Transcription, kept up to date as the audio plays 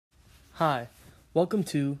Hi, welcome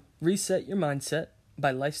to Reset Your Mindset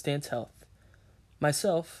by LifeStance Health.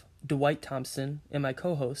 Myself, Dwight Thompson, and my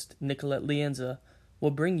co-host, Nicolette Lienza,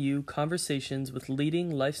 will bring you conversations with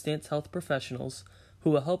leading LifeStance Health professionals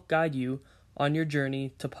who will help guide you on your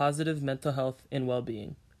journey to positive mental health and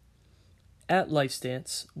well-being. At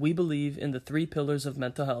LifeStance, we believe in the three pillars of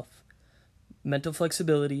mental health: mental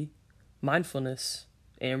flexibility, mindfulness,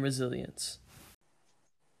 and resilience.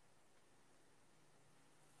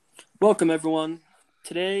 Welcome, everyone.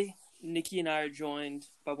 Today, Nikki and I are joined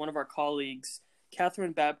by one of our colleagues,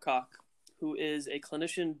 Catherine Babcock, who is a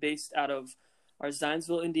clinician based out of our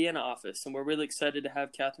Zionsville, Indiana office. And we're really excited to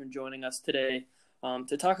have Catherine joining us today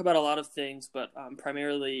to talk about a lot of things, but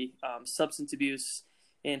primarily substance abuse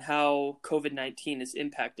and how COVID-19 is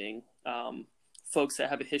impacting folks that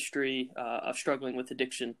have a history of struggling with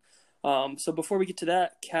addiction. So before we get to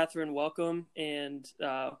that, Catherine, welcome. And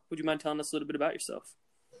would you mind telling us a little bit about yourself?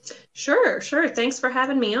 Sure. Thanks for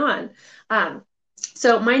having me on.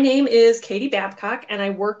 So my name is Katie Babcock, and I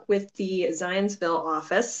work with the Zionsville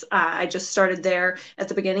office. I just started there at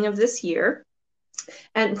the beginning of this year.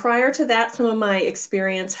 And prior to that, some of my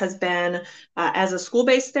experience has been as a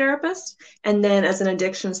school-based therapist, and then as an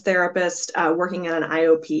addictions therapist working at an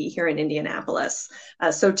IOP here in Indianapolis.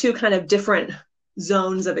 So two kind of different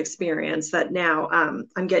zones of experience that now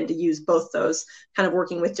I'm getting to use both those, kind of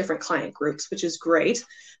working with different client groups, which is great.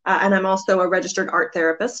 And I'm also a registered art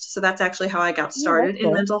therapist. So that's actually how I got started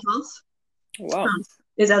in mental health, Wow.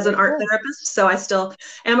 is as an art therapist. So I still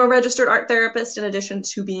am a registered art therapist in addition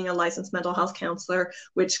to being a licensed mental health counselor,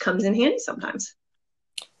 which comes in handy sometimes.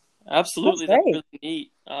 Absolutely. That's really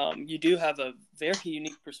neat. You do have a very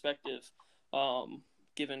unique perspective,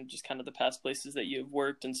 given just kind of the past places that you've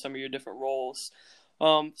worked and some of your different roles.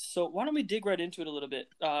 So why don't we dig right into it a little bit?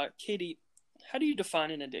 Katie, how do you define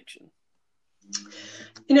an addiction?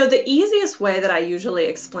 The easiest way that I usually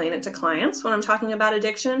explain it to clients when I'm talking about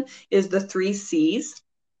addiction is the 3 C's.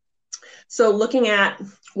 So looking at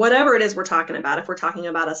whatever it is we're talking about, if we're talking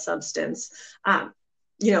about a substance,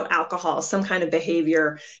 alcohol, some kind of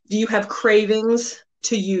behavior, do you have cravings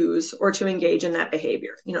to use or to engage in that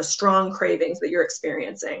behavior? Strong cravings that you're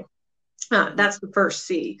experiencing. That's the first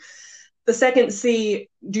C. The second C,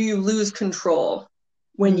 do you lose control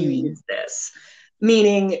when you use this?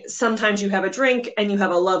 Meaning sometimes you have a drink and you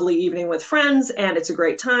have a lovely evening with friends and it's a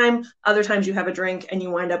great time. Other times you have a drink and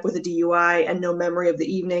you wind up with a DUI and no memory of the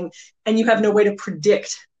evening, and you have no way to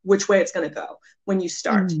predict which way it's going to go when you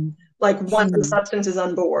start. Like once the substance is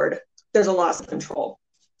on board, there's a loss of control.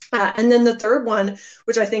 And then the third one,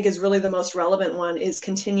 which I think is really the most relevant one, is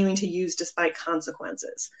continuing to use despite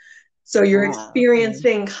consequences. So you're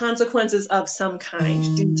experiencing consequences of some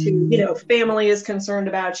kind due to, family is concerned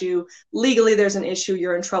about you. Legally, there's an issue.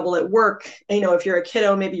 You're in trouble at work. If you're a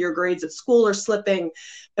kiddo, maybe your grades at school are slipping.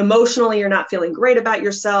 Emotionally, you're not feeling great about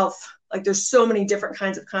yourself. Like there's so many different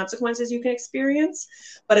kinds of consequences you can experience.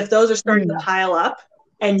 But if those are starting to pile up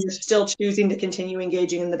and you're still choosing to continue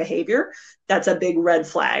engaging in the behavior, that's a big red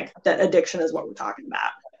flag that addiction is what we're talking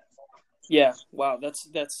about. Yeah. Wow. That's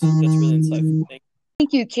really insightful.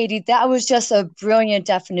 Thank you, Katie. That was just a brilliant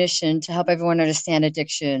definition to help everyone understand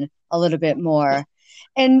addiction a little bit more.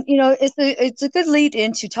 And, it's a good lead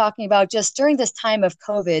into talking about just during this time of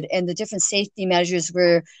COVID and the different safety measures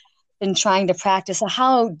we've been trying to practice, and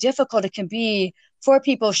how difficult it can be for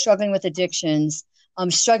people struggling with addictions,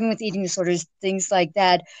 struggling with eating disorders, things like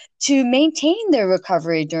that, to maintain their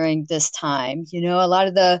recovery during this time. A lot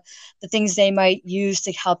of the things they might use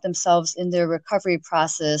to help themselves in their recovery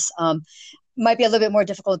process might be a little bit more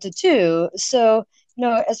difficult to do. So,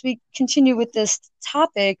 as we continue with this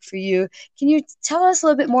topic for you, can you tell us a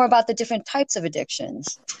little bit more about the different types of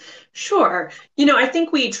addictions? Sure. I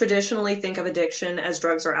think we traditionally think of addiction as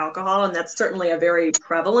drugs or alcohol, and that's certainly a very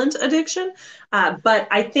prevalent addiction. But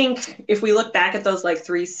I think if we look back at those like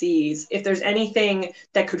 3 C's, if there's anything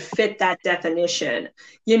that could fit that definition,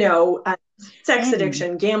 sex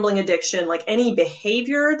addiction, gambling addiction, like any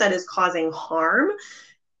behavior that is causing harm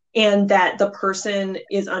and that the person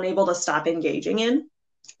is unable to stop engaging in,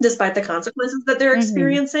 despite the consequences that they're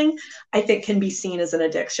experiencing, I think can be seen as an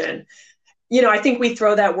addiction. I think we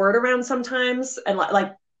throw that word around sometimes, and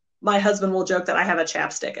like my husband will joke that I have a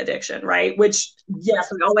chapstick addiction, right? Which,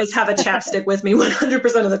 yes, I always have a chapstick with me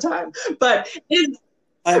 100% of the time, but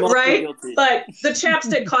I'm right? guilty. But the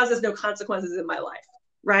chapstick causes no consequences in my life.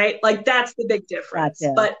 Right? Like that's the big difference.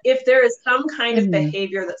 Gotcha. But if there is some kind of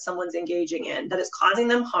behavior that someone's engaging in that is causing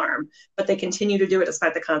them harm, but they continue to do it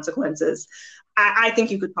despite the consequences, I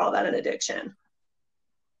think you could call that an addiction.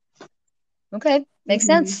 Okay. Makes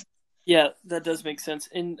sense. Yeah, that does make sense.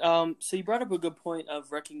 And so you brought up a good point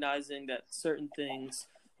of recognizing that certain things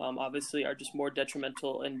obviously are just more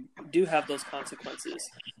detrimental and do have those consequences.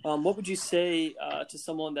 What would you say to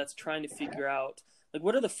someone that's trying to figure out, like,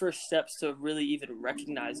 what are the first steps to really even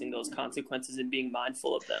recognizing those consequences and being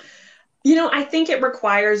mindful of them? I think it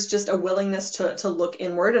requires just a willingness to look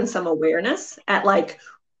inward and some awareness at like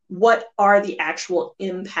what are the actual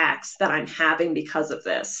impacts that I'm having because of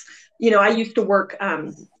this. I used to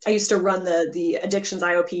run the addictions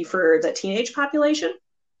IOP for the teenage population.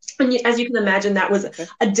 And as you can imagine, that was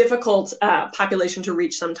a difficult population to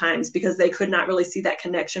reach sometimes because they could not really see that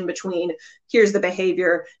connection between here's the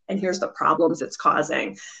behavior and here's the problems it's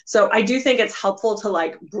causing. So I do think it's helpful to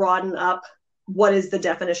like broaden up what is the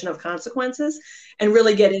definition of consequences and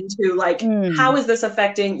really get into like, how is this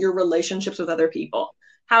affecting your relationships with other people?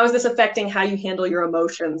 How is this affecting how you handle your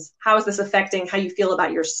emotions? How is this affecting how you feel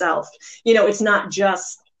about yourself? It's not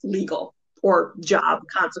just legal or job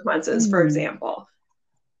consequences, for example.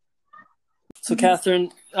 So,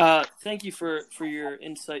 Catherine, thank you for your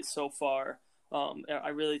insight so far. I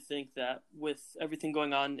really think that with everything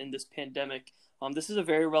going on in this pandemic, this is a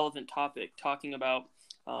very relevant topic, talking about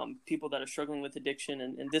people that are struggling with addiction.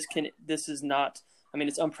 And this is not, I mean,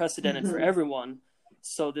 it's unprecedented for everyone.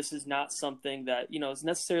 So this is not something that, is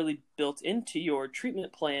necessarily built into your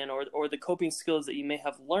treatment plan or the coping skills that you may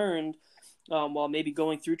have learned while maybe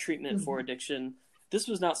going through treatment for addiction. This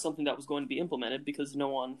was not something that was going to be implemented because no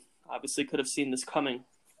one obviously could have seen this coming.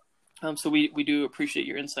 So we do appreciate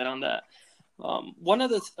your insight on that.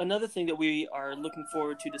 Another thing that we are looking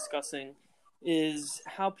forward to discussing is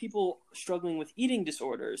how people struggling with eating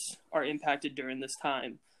disorders are impacted during this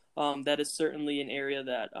time. That is certainly an area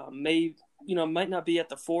that might not be at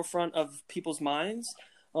the forefront of people's minds,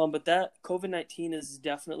 but that COVID-19 is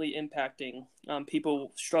definitely impacting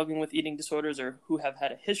people struggling with eating disorders or who have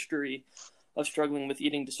had a history of struggling with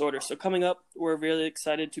eating disorders. So coming up, we're really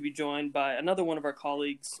excited to be joined by another one of our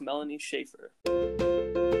colleagues, Melanie Schaefer.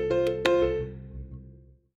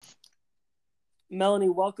 Melanie,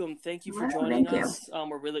 welcome. Thank you for joining us.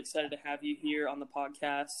 We're really excited to have you here on the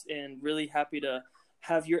podcast and really happy to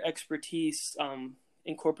have your expertise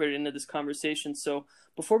incorporated into this conversation. So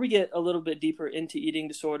before we get a little bit deeper into eating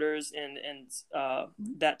disorders and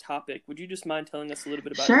that topic, would you just mind telling us a little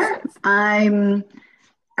bit about yourself? Sure. I'm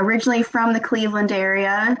originally from the Cleveland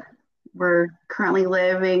area. We're currently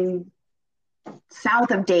living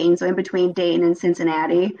south of Dayton, so in between Dayton and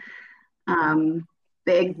Cincinnati.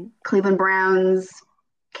 Big Cleveland Browns,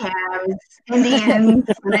 Cavs, Indians,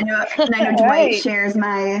 and I know Dwight shares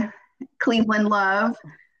my Cleveland love.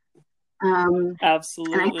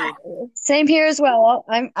 Absolutely. Same here as well.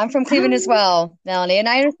 I'm from Cleveland as well, Melanie, and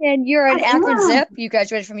I understand you're an Akron Zip. You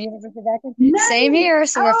graduated from University of Akron. Nice. Same here,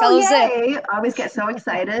 so we're fellow Zip. I always get so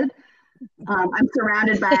excited. I'm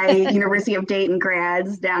surrounded by University of Dayton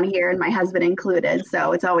grads down here, and my husband included.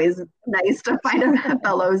 So it's always nice to find a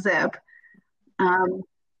fellow Zip.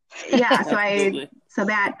 So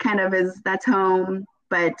that kind of that's home,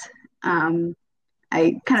 but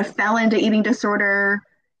I kind of fell into eating disorder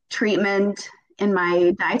treatment in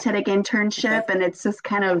my dietetic internship, and it's just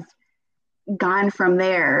kind of gone from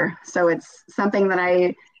there. So it's something that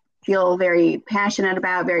I feel very passionate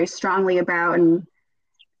about, very strongly about, and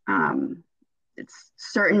it's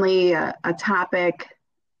certainly a topic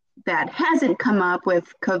that hasn't come up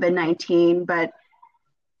with COVID-19, but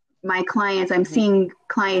I'm seeing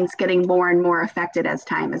clients getting more and more affected as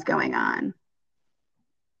time is going on.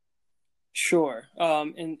 Sure.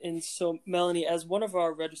 And so Melanie, as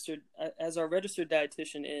our registered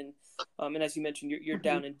dietitian and as you mentioned, you're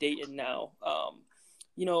down in Dayton now.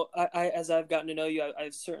 I as I've gotten to know you,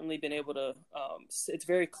 I've certainly been able to, it's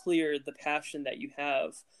very clear the passion that you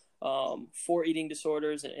have for eating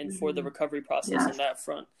disorders and for the recovery process on that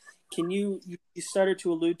front. Can you started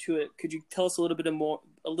to allude to it? Could you tell us a little bit more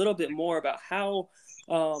about how,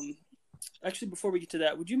 actually, before we get to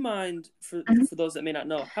that, would you mind, for those that may not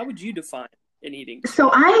know, how would you define an eating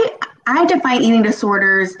disorder? So I define eating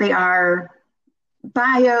disorders, they are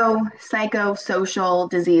psychosocial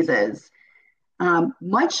diseases.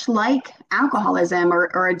 Much like alcoholism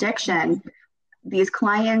or addiction, these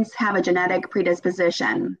clients have a genetic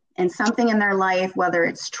predisposition and something in their life, whether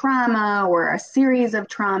it's trauma or a series of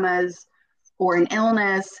traumas or an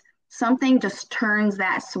illness, something just turns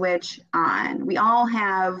that switch on. We all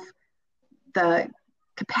have the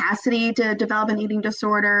capacity to develop an eating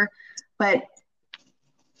disorder, but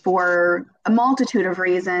for a multitude of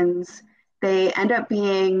reasons, they end up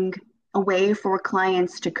being a way for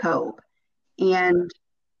clients to cope. And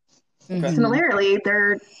similarly,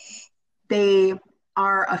 they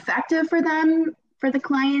are effective for them for the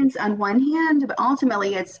clients on one hand, but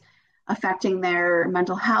ultimately it's affecting their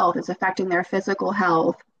mental health, it's affecting their physical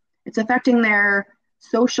health, it's affecting their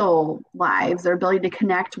social lives, their ability to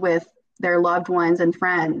connect with their loved ones and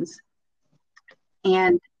friends.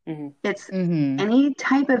 And it's any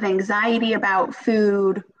type of anxiety about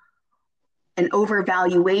food, an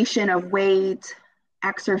overvaluation of weight,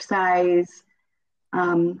 exercise,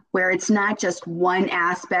 where it's not just one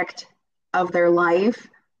aspect of their life,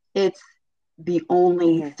 it's the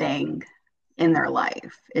only thing in their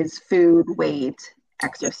life is food, weight,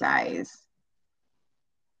 exercise.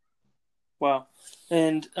 Wow.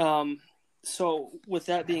 And so with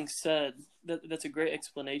that being said, that's a great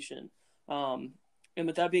explanation. And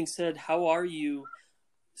with that being said, what are you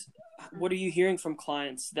hearing from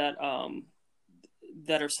clients that are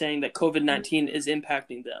saying that COVID-19 is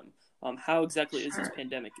impacting them? How exactly is this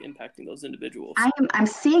pandemic impacting those individuals? I'm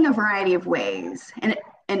seeing a variety of ways. And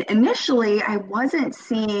initially, I wasn't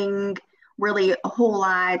seeing really a whole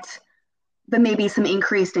lot, but maybe some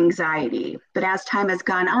increased anxiety. But as time has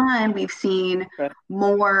gone on, we've seen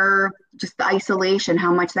more just the isolation,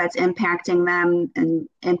 how much that's impacting them and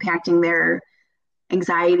impacting their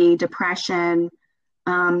anxiety, depression.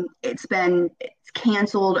 It's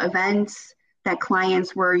canceled events that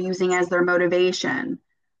clients were using as their motivation.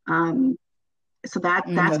 So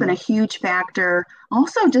that's been a huge factor.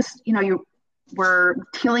 Also, just, we're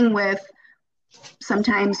dealing with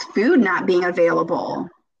sometimes food not being available.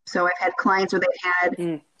 So I've had clients where they've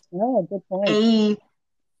had a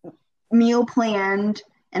meal planned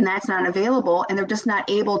and that's not available, and they're just not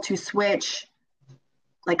able to switch.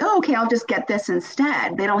 Like, oh, okay, I'll just get this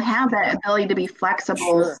instead. They don't have that ability to be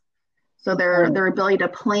flexible. Sure. So their ability to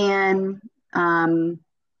plan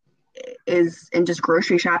is, and just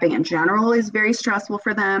grocery shopping in general is very stressful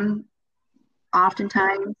for them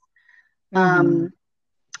oftentimes.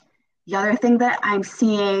 The other thing that I'm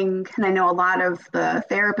seeing, and I know a lot of the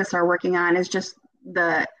therapists are working on, is just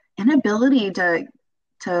the inability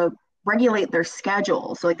to regulate their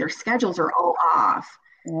schedule. So like their schedules are all off.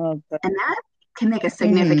 And that can make a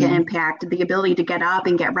significant impact. The ability to get up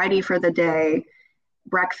and get ready for the day,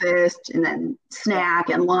 breakfast and then snack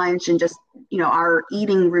and lunch, and just, our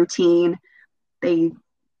eating routine. They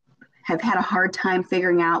have had a hard time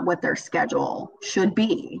figuring out what their schedule should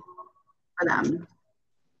be for them.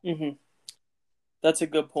 That's a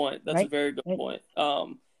good point. That's a very good point. When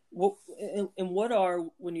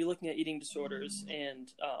you're looking at eating disorders,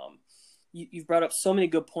 and you've brought up so many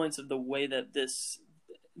good points of the way that this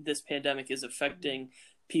pandemic is affecting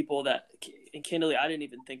people that, and candidly, I didn't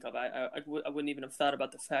even think of. I wouldn't even have thought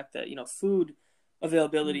about the fact that, food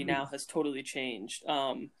availability now has totally changed.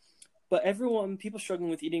 But people struggling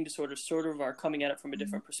with eating disorders sort of are coming at it from a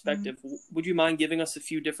different perspective. Would you mind giving us a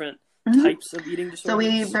few different types of eating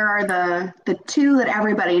disorders? So there are the two that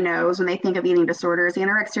everybody knows when they think of eating disorders: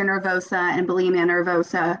 anorexia nervosa and bulimia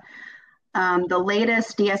nervosa. The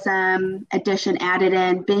latest DSM edition added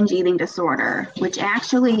in binge eating disorder, which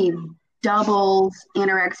actually doubles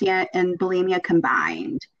anorexia and bulimia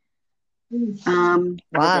combined.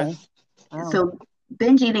 Wow. So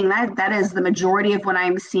binge eating, that is the majority of what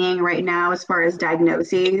I'm seeing right now as far as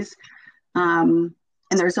diagnoses. And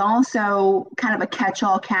there's also kind of a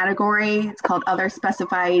catch-all category. It's called other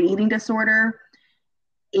specified eating disorder.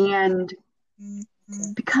 And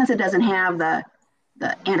because it doesn't have the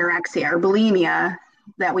anorexia or bulimia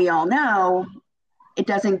that we all know, it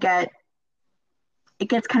gets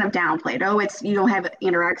kind of downplayed. Oh, you don't have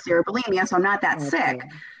anorexia or bulimia, so I'm not that sick.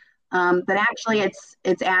 But actually it's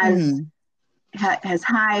as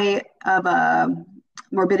high of a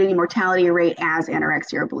morbidity mortality rate as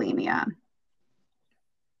anorexia or bulimia.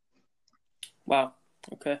 Wow.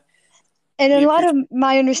 Okay. And a lot of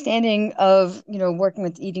my understanding of, working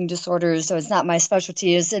with eating disorders, so it's not my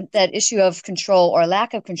specialty, is that issue of control or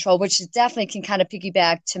lack of control, which definitely can kind of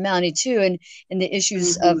piggyback to Melanie too, and the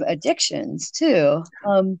issues of addictions too.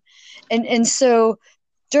 And so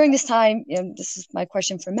during this time, this is my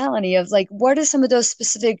question for Melanie, of like, what are some of those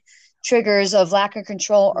specific triggers of lack of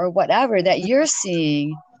control or whatever that you're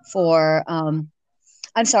seeing for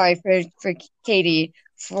Katie,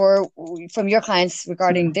 from your clients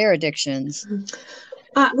regarding their addictions?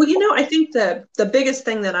 I think the biggest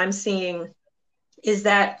thing that I'm seeing is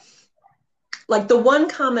that, like, the one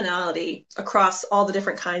commonality across all the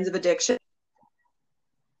different kinds of addiction,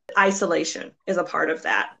 isolation is a part of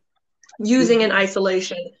that. Using in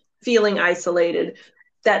isolation, feeling isolated,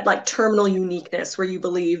 that like terminal uniqueness where you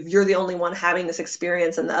believe you're the only one having this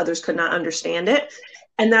experience and the others could not understand it.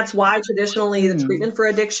 And that's why traditionally the treatment for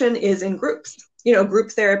addiction is in groups, group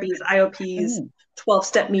therapies, IOPs,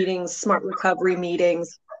 12-step meetings, smart recovery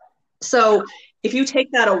meetings. So If you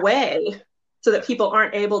take that away so that people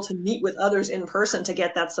aren't able to meet with others in person to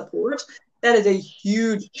get that support, that is a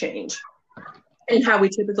huge change in how we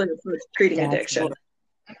typically approach treating addiction.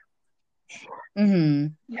 Mm-hmm.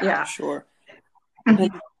 Yeah. Sure. Mhm.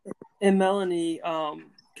 And Melanie,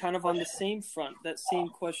 kind of on the same front, that same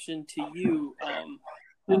question to you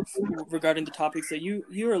regarding the topics that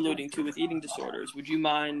you're alluding to with eating disorders. Would you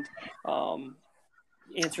mind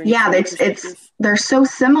answering it Yeah, from your perspective? they're so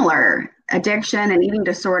similar. Addiction and eating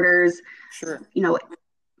disorders, Sure. you know,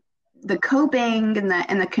 the coping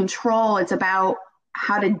and the control, it's about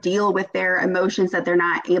how to deal with their emotions that they're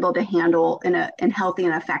not able to handle in healthy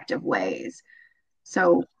and effective ways.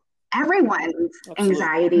 So everyone's Absolutely.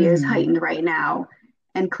 anxiety is Mhm. heightened right now.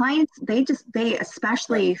 And clients, they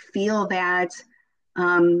especially Right. feel that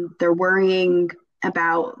they're worrying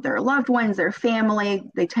about their loved ones, their family.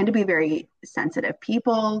 They tend to be very sensitive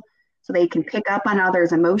people, so they can pick up on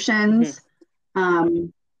others' emotions.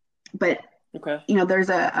 But Okay. there's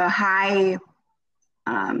a high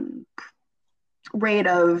rate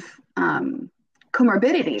of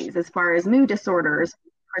comorbidities as far as mood disorders,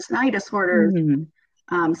 personality disorders, Mhm.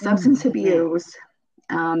 substance Mhm. abuse.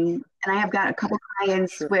 And I have got a couple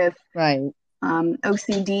clients Sure. with Right.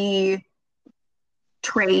 OCD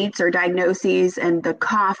traits or diagnoses, and the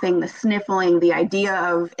coughing, the sniffling, the idea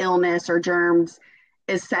of illness or germs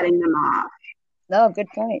is setting them off. No, good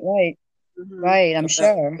point. Right. Mhm. Right. I'm Okay.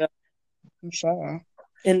 sure. Yeah. I'm sure.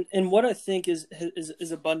 And what I think is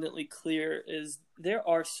abundantly clear is there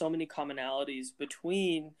are so many commonalities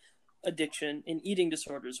between addiction and eating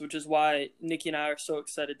disorders, which is why Nikki and I are so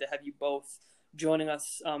excited to have you both joining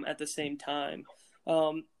us at the same time.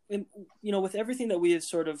 And with everything that we have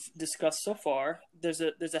sort of discussed so far, there's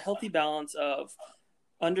a healthy balance of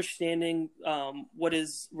understanding what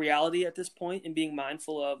is reality at this point and being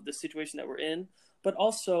mindful of the situation that we're in. But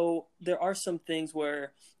also, there are some things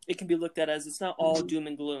where it can be looked at as it's not all doom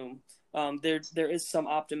and gloom. There is some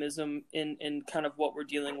optimism in kind of what we're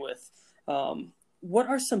dealing with. What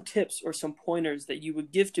are some tips or some pointers that you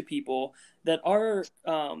would give to people that are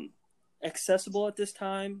accessible at this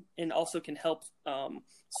time and also can help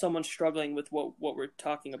someone struggling with what we're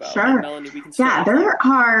talking about? Sure. And Melanie, we can start Yeah, with there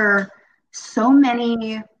you. are so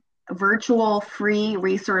many virtual free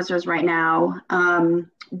resources right now.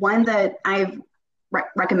 One that I've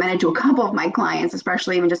recommended to a couple of my clients,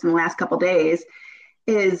 especially even just in the last couple of days,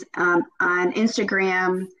 is on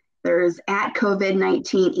Instagram. There's at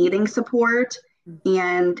COVID-19 eating support,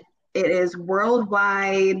 and it is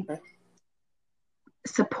worldwide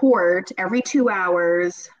support every 2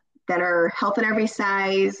 hours that are health at every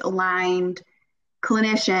size aligned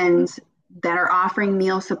clinicians that are offering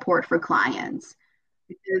meal support for clients.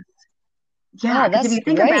 Because, Oh, because if that's you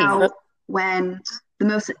think great. about when the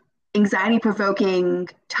most anxiety provoking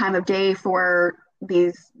time of day for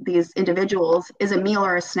these individuals is a meal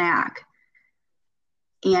or a snack,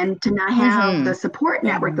 and to not have the Mm-hmm. support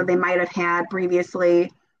network that they might have had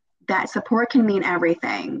previously, that support can mean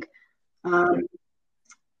everything. The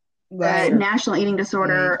Right. National Eating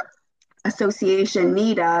Disorder Association,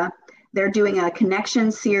 NEDA, they're doing a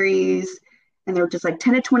connection series, and they're just like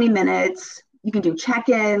 10 to 20 minutes. You can do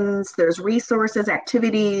check-ins, there's resources,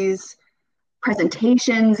 activities,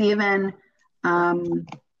 presentations even. And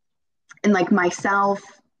like myself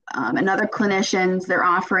and other clinicians, they're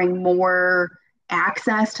offering more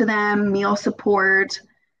access to them, meal support.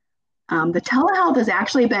 The telehealth has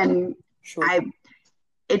actually been, Sure.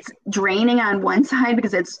 it's draining on one side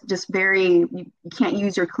because it's just you can't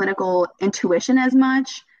use your clinical intuition as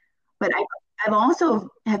much. But I've also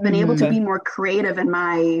have been able to be more creative in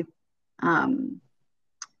my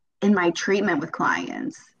treatment with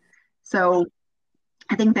clients. So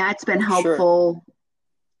I think that's been helpful. Sure.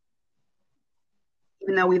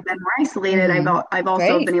 Even though we've been more isolated, I've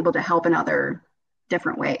also Great. been able to help in other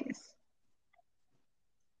different ways.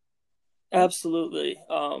 Absolutely.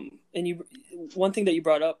 And one thing that you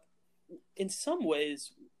brought up, in some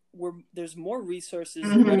ways, there's more resources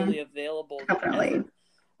readily available than ever.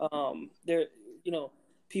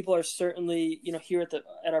 People are certainly, here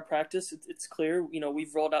at our practice, it's clear,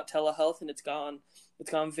 we've rolled out telehealth and it's gone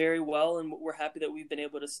very well, and we're happy that we've been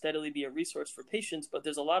able to steadily be a resource for patients. But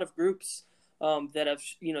there's a lot of groups that have,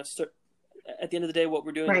 at the end of the day, what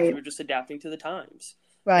we're doing is we're just adapting to the times.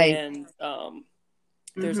 Right. And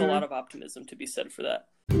there's a lot of optimism to be said for that.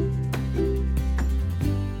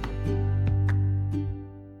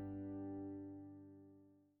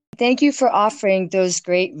 Thank you for offering those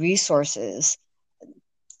great resources.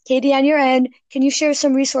 Katie, on your end, can you share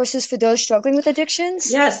some resources for those struggling with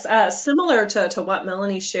addictions? Yes, similar to what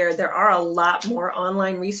Melanie shared, there are a lot more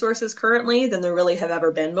online resources currently than there really have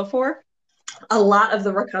ever been before. a lot of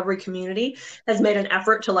the recovery community has made an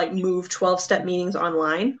effort to like move 12-step meetings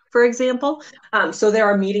online, for example. So there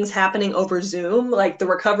are meetings happening over Zoom. Like the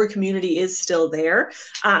recovery community is still there.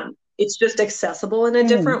 It's just accessible in a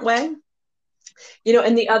different way. You know,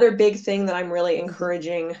 and the other big thing that I'm really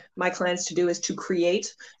encouraging my clients to do is to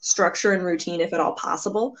create structure and routine if at all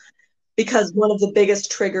possible. Because one of the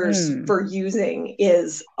biggest triggers for using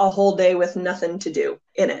is a whole day with nothing to do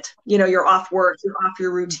in it. You know, you're off work, you're off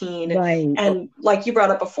your routine. Right. And like you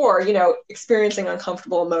brought up before, you know, experiencing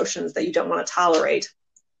uncomfortable emotions that you don't want to tolerate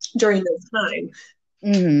during this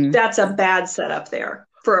time, that's a bad setup there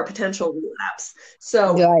for a potential relapse.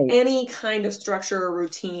 So any kind of structure or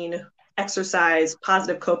routine, exercise,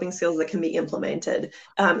 positive coping skills that can be implemented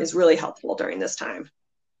is really helpful during this time.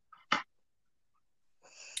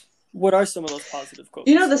 What are some of those positive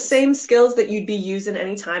coping You know, the skills? same skills that you'd be using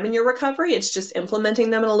any time in your recovery. It's just implementing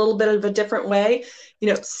them in a little bit of a different way. You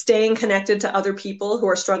know, staying connected to other people who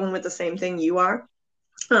are struggling with the same thing you are.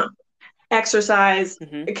 Exercise,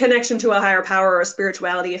 connection to a higher power or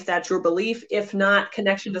spirituality, if that's your belief. If not,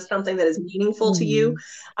 connection to something that is meaningful to you.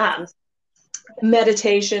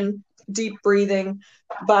 Meditation, deep breathing,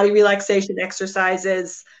 body relaxation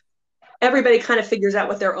exercises. Everybody kind of figures out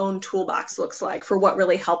what their own toolbox looks like for what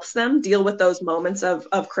really helps them deal with those moments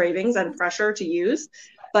of cravings and pressure to use.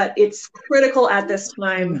 But it's critical at this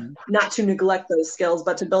time not to neglect those skills,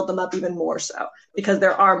 but to build them up even more so, because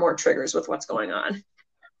there are more triggers with what's going on.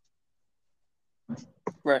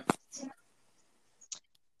 Right.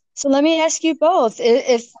 So let me ask you both,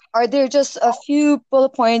 are there just a few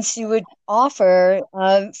bullet points you would offer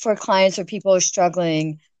for clients or people who are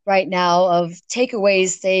struggling right now of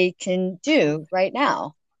takeaways they can do right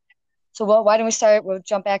now? So why don't we start, we'll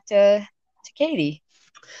jump back to Katie.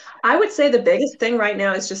 I would say the biggest thing right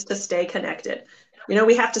now is just to stay connected. You know,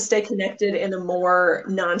 we have to stay connected in a more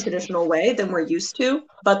non-traditional way than we're used to.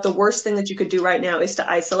 But the worst thing that you could do right now is to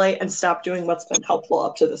isolate and stop doing what's been helpful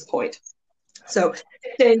up to this point. So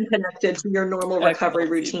staying connected to your normal recovery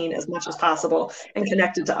routine as much as possible and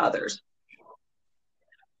connected to others.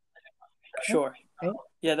 Sure.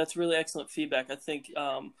 Yeah, that's really excellent feedback. I think,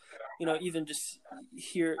 you know, even just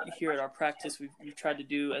here at our practice, we've tried to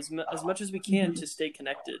do as much as we can to stay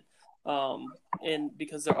connected. And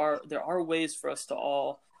because there are ways for us to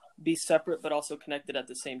all be separate but also connected at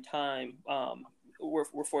the same time.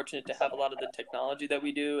 We're fortunate to have a lot of the technology that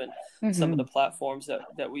we do and some of the platforms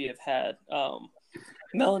that we have had.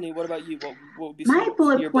 Melanie, what about you? What would be my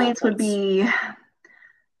bullet points would be,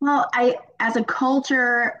 well, as a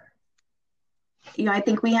culture, you know, I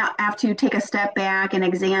think we have to take a step back and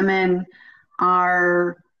examine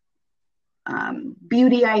our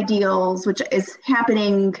beauty ideals, which is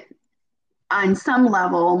happening on some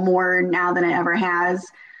level more now than it ever has,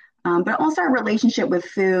 but also our relationship with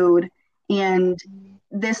food. And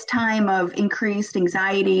this time of increased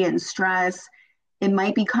anxiety and stress, it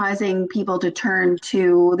might be causing people to turn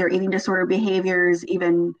to their eating disorder behaviors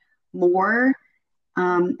even more.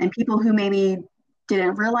 And people who maybe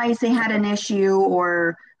didn't realize they had an issue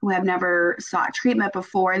or who have never sought treatment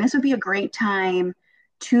before. And this would be a great time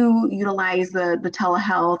to utilize the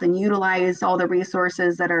telehealth and utilize all the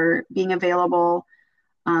resources that are being available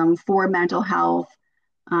for mental health,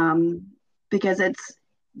 because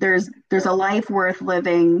there's a life worth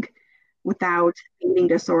living without eating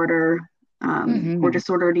disorder or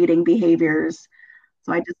disordered eating behaviors.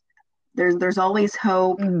 So there's always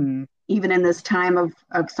hope, even in this time of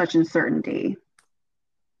such uncertainty.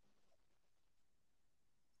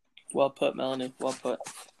 Well put, Melanie. Well put.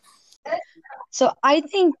 So I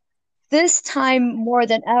think this time more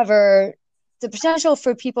than ever, the potential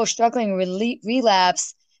for people struggling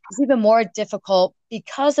relapse is even more difficult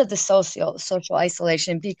because of the social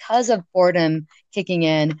isolation, because of boredom kicking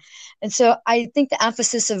in. And so I think the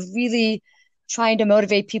emphasis of really trying to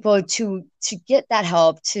motivate people to get that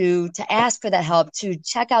help, to ask for that help, to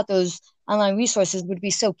check out those online resources would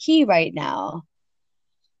be so key right now.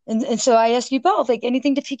 And so I ask you both, like,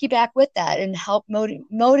 anything to piggyback with that and help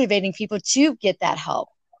motivating people to get that help.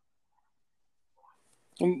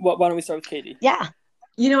 Why don't we start with Katie? Yeah.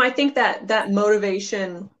 You know, I think that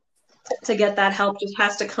motivation to get that help just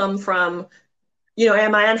has to come from, you know,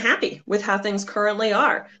 am I unhappy with how things currently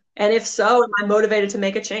are? And if so, am I motivated to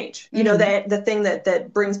make a change? You know, the thing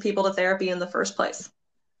that brings people to therapy in the first place.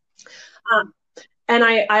 And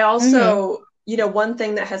I also, you know, one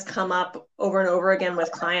thing that has come up over and over again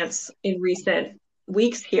with clients in recent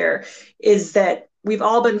weeks here is that we've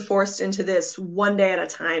all been forced into this one day at a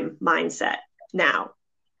time mindset now.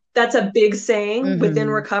 That's a big saying within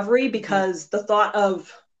recovery, because the thought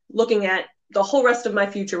of looking at the whole rest of my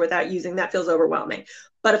future without using that feels overwhelming.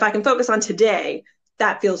 But if I can focus on today,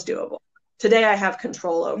 that feels doable. Today I have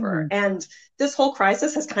control over. And this whole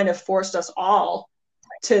crisis has kind of forced us all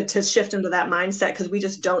to shift into that mindset, because we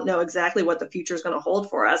just don't know exactly what the future is going to hold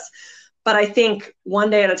for us. But I think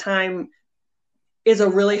one day at a time is a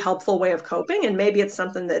really helpful way of coping. And maybe it's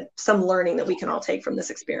something that some learning that we can all take from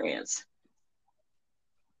this experience.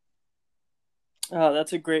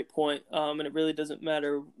 That's a great point. And it really doesn't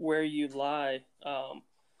matter where you lie,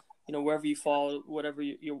 wherever you fall, whatever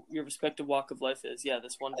your respective walk of life is. Yeah,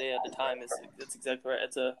 this one day at a time that's exactly right.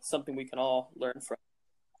 It's something we can all learn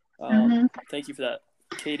from. Thank you for that,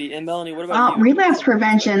 Katie. And Melanie, what about you? Relapse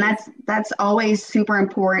prevention, that's always super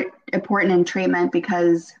important in treatment,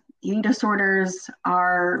 because eating disorders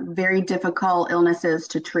are very difficult illnesses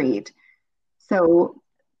to treat. So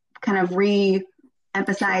kind of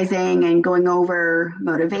re-emphasizing and going over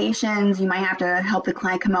motivations, you might have to help the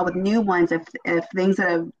client come up with new ones if things that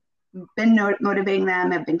have been motivating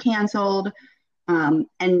them have been canceled.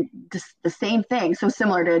 And just the same thing, so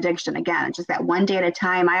similar to addiction, again, it's just that one day at a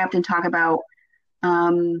time. I often talk about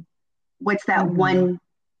what's that one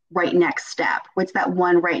right next step? What's that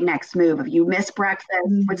one right next move? If you miss breakfast,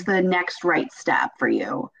 what's the next right step for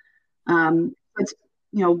you? It's,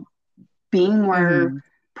 being more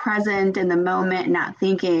present in the moment, not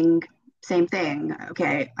thinking, same thing.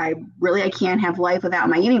 Okay, I can't have life without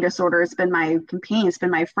my eating disorder. It's been my companion, it's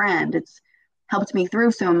been my friend. It's helped me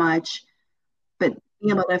through so much. But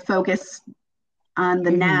being able to focus on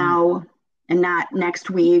the now and not next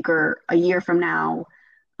week or a year from now,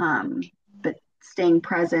 but staying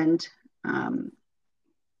present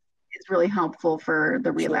is really helpful for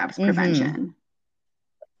the relapse prevention.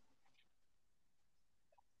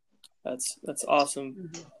 That's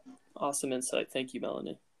awesome. Awesome insight. Thank you,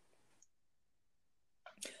 Melanie.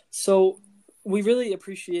 So we really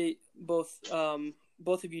appreciate both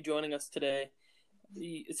of you joining us today.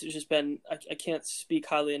 It's just been, I can't speak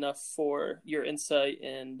highly enough for your insight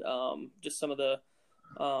and just some of the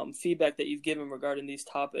feedback that you've given regarding these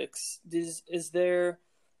topics. Is there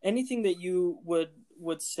anything that you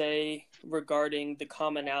would say regarding the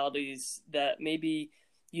commonalities that maybe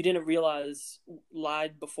you didn't realize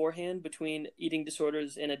lied beforehand between eating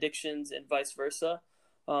disorders and addictions and vice versa?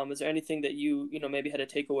 Is there anything that you maybe had to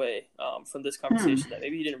take away from this conversation that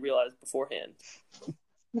maybe you didn't realize beforehand?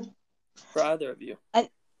 For either of you.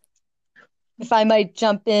 If I might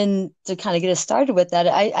jump in to kind of get us started with that,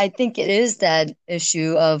 I think it is that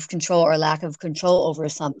issue of control or lack of control over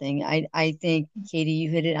something. I think, Katie, you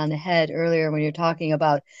hit it on the head earlier when you're talking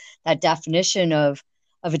about that definition of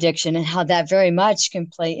addiction and how that very much can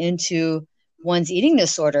play into one's eating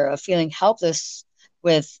disorder, of feeling helpless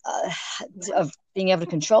with of being able to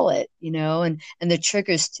control it, and the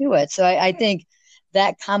triggers to it. So I think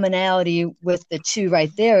that commonality with the two right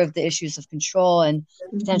there of the issues of control and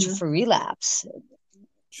potential for relapse.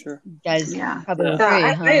 Sure. You guys probably agree.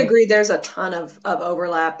 I agree. There's a ton of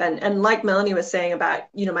overlap. And like Melanie was saying about,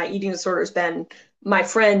 my eating disorder has been my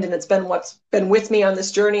friend, and it's been what's been with me on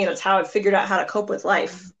this journey, and it's how I've figured out how to cope with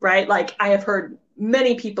life, right? Like, I have heard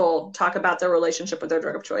many people talk about their relationship with their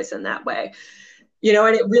drug of choice in that way,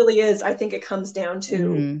 and it really is, I think it comes down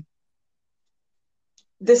to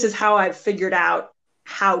this is how I've figured out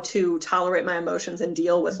how to tolerate my emotions and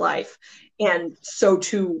deal with life. And so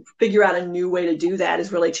to figure out a new way to do that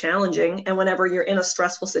is really challenging. And whenever you're in a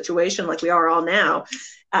stressful situation like we are all now,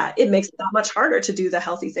 it makes it that much harder to do the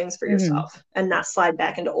healthy things for yourself and not slide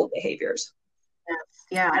back into old behaviors.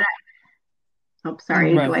 Yeah.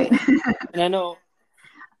 Sorry, Dwight. And I know.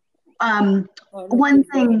 One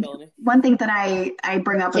thing that I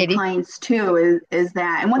bring up with clients too is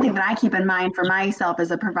that, and one thing that I keep in mind for myself as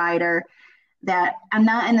a provider, that I'm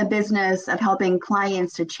not in the business of helping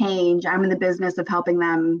clients to change. I'm in the business of helping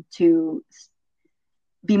them to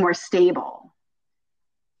be more stable,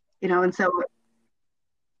 and so,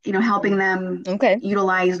 helping them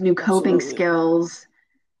utilize new coping skills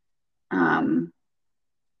in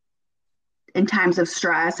times of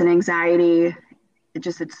stress and anxiety.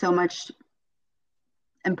 It's so much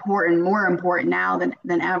more important now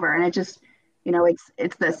than ever. And it just,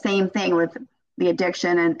 it's the same thing with the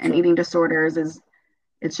addiction and eating disorders.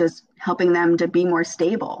 It's just helping them to be more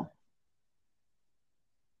stable.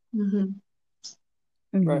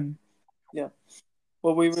 Right. Yeah.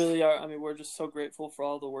 Well, we really are. I mean, we're just so grateful for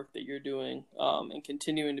all the work that you're doing, and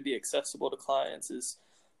continuing to be accessible to clients is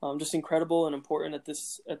just incredible and important at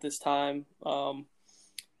this time.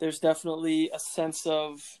 There's definitely a sense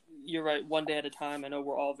of, you're right, one day at a time. I know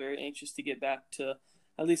we're all very anxious to get back to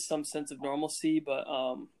at least some sense of normalcy, but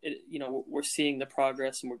we're seeing the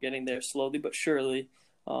progress and we're getting there slowly but surely,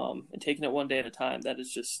 and taking it one day at a time. That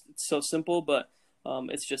is just, it's so simple, but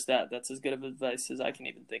It's just that's as good of advice as I can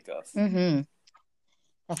even think of. Mm-hmm.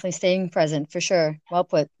 Definitely staying present for sure. Well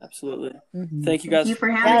put. Absolutely. Mm-hmm. Thank you Thank guys. you for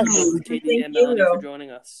having me. Katie Thank and Melanie you. for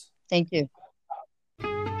joining us. Thank you.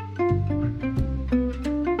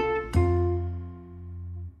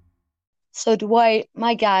 So Dwight,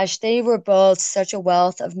 my gosh, they were both such a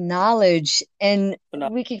wealth of knowledge, and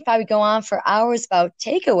we could probably go on for hours about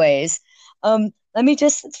takeaways. Let me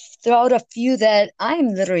just throw out a few that I'm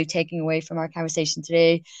literally taking away from our conversation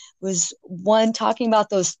today. Was one, talking about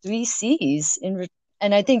those 3 C's,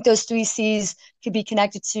 and I think those 3 C's could be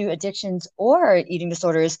connected to addictions or eating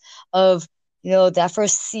disorders. Of that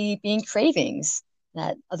first C being cravings,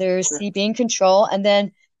 that other C being control, and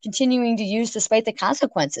then continuing to use despite the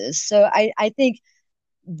consequences. So I think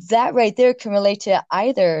that right there can relate to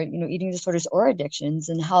either, eating disorders or addictions,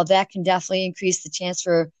 and how that can definitely increase the chance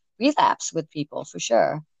for relapse with people, for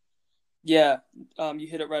sure. Yeah, you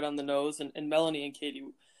hit it right on the nose. And Melanie and Katie,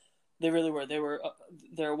 they really were. They were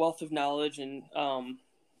their wealth of knowledge and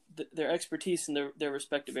their expertise in their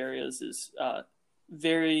respective areas is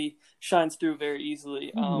shines through very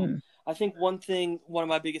easily. Mm-hmm. I think one of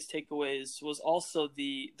my biggest takeaways was also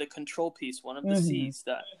the control piece, one of the Mm-hmm. C's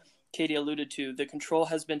that Katie alluded to. The control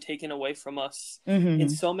has been taken away from us Mm-hmm. in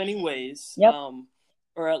so many ways, Yep.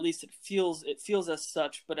 or at least it feels as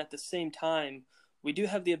such. But at the same time, we do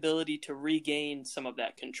have the ability to regain some of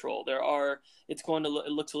that control. It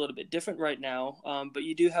looks a little bit different right now, but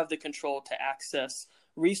you do have the control to access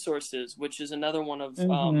resources, which is another one of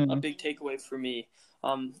a big takeaway for me.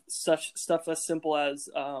 Such stuff as simple as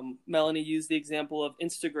Melanie used the example of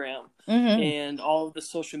Instagram and all of the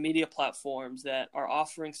social media platforms that are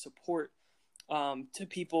offering support to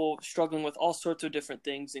people struggling with all sorts of different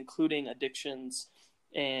things, including addictions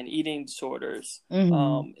and eating disorders.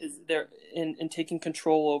 Is there in taking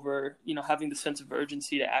control over, having the sense of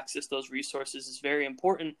urgency to access those resources is very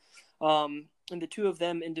important. And the two of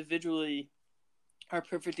them individually are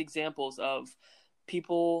perfect examples of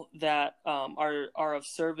people that are of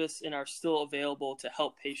service and are still available to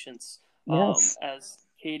help patients. Yes. As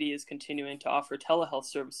Katie is continuing to offer telehealth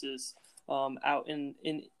services out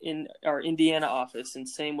in our Indiana office, and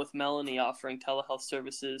same with Melanie offering telehealth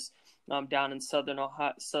services down in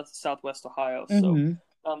Southwest Ohio. So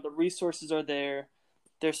the resources are there.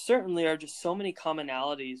 There certainly are just so many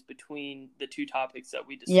commonalities between the two topics that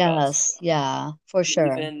we discussed. Yes, yeah, for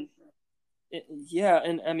sure. And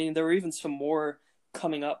I mean, there were even some more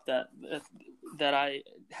coming up that I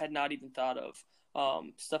had not even thought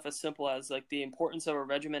of. Stuff as simple as like the importance of a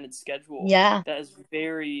regimented schedule. Yeah. That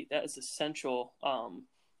is essential.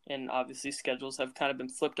 And obviously schedules have kind of been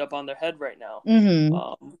flipped up on their head right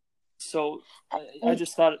now. So I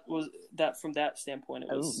just thought it was that from that standpoint,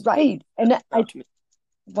 it was right. And I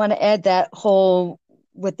want to add that whole,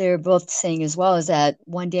 what they're both saying as well, is that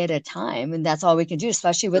one day at a time, and that's all we can do,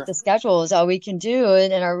 especially with the schedules. All we can do,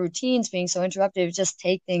 and our routines being so interrupted, is just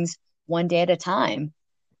take things one day at a time.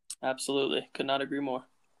 Absolutely, could not agree more.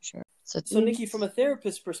 Sure. So Nikki, from a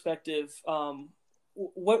therapist perspective,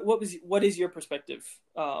 what is your perspective,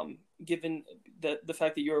 given the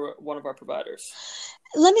fact that you're one of our providers?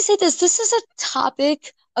 Let me say this. This is a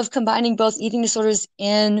topic of combining both eating disorders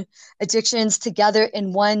and addictions together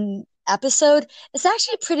in one episode. It's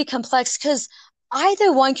actually pretty complex because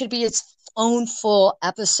either one could be its own full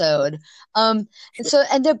episode. And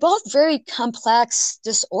they're both very complex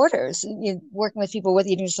disorders, working with people with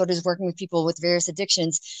eating disorders, working with people with various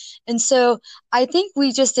addictions. And so I think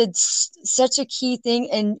we just did such a key thing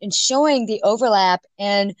in showing the overlap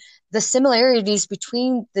and the similarities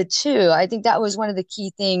between the two. I think that was one of the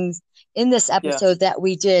key things in this episode that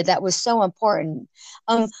we did that was so important.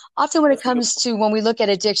 Often when it comes to when we look at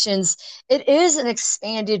addictions, it is an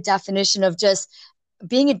expanded definition of just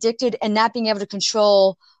being addicted and not being able to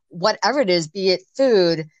control whatever it is, be it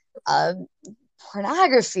food,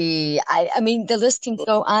 pornography. I mean, the list can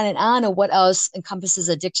go on and on of what else encompasses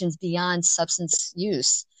addictions beyond substance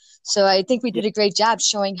use. So I think we did a great job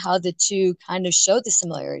showing how the two kind of showed the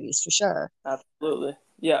similarities, for sure. Absolutely.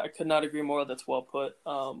 Yeah, I could not agree more. That's well put.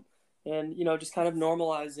 And, just kind of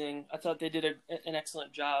normalizing, I thought they did an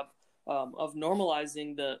excellent job of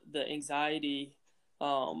normalizing the anxiety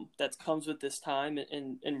that comes with this time,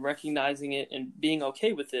 and recognizing it and being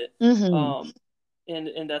okay with it.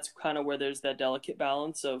 And that's kind of where there's that delicate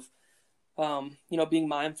balance of, being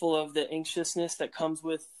mindful of the anxiousness that comes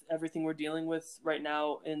with everything we're dealing with right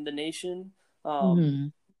now in the nation,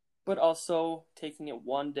 but also taking it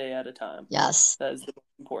one day at a time. Yes. That is the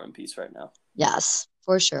most important piece right now. Yes,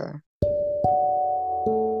 for sure.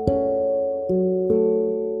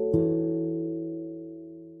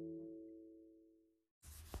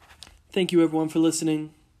 Thank you, everyone, for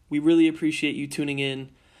listening. We really appreciate you tuning in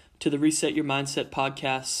to the Reset Your Mindset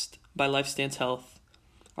podcast by LifeStance Health.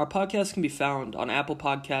 Our podcast can be found on Apple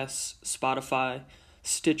Podcasts, Spotify,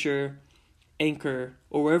 Stitcher, Anchor,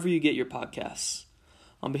 or wherever you get your podcasts.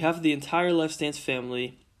 On behalf of the entire LifeStance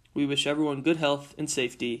family, we wish everyone good health and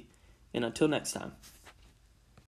safety, and until next time.